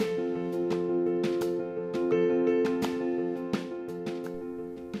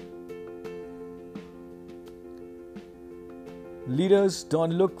Leaders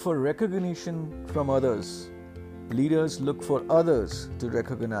don't look for recognition from others. Leaders look for others to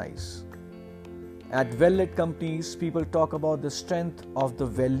recognize. At well-led companies, people talk about the strength of the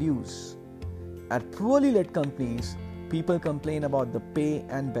values. At poorly led companies, people complain about the pay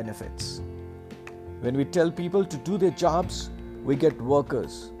and benefits. When we tell people to do their jobs, we get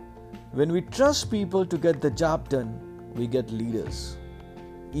workers. When we trust people to get the job done, we get leaders.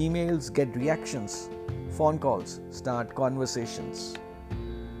 Emails get reactions. Phone calls start conversations.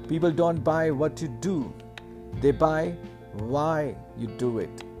 People don't buy what you do. They buy why you do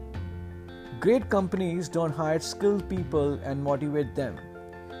it. Great companies don't hire skilled people and motivate them.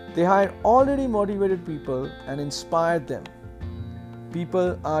 They hire already motivated people and inspire them.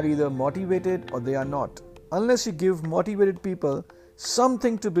 People are either motivated or they are not. Unless you give motivated people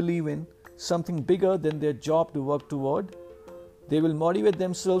something to believe in, something bigger than their job to work toward, they will motivate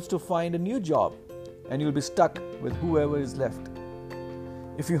themselves to find a new job, and you'll be stuck with whoever is left.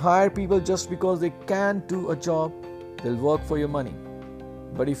 If you hire people just because they can't do a job, they'll work for your money.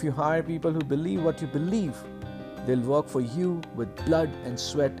 But if you hire people who believe what you believe, they'll work for you with blood and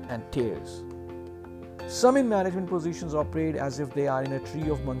sweat and tears. Some in management positions operate as if they are in a tree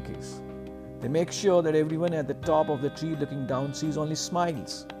of monkeys. They make sure that everyone at the top of the tree looking down sees only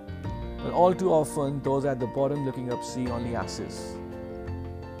smiles. But all too often, those at the bottom looking up see only asses.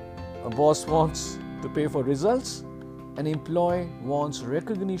 A boss wants to pay for results. An employee wants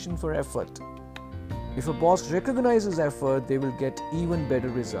recognition for effort. If a boss recognizes effort, they will get even better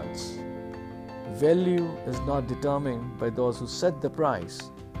results. Value is not determined by those who set the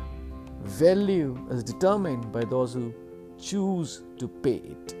price. Value is determined by those who choose to pay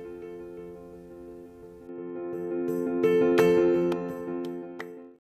it.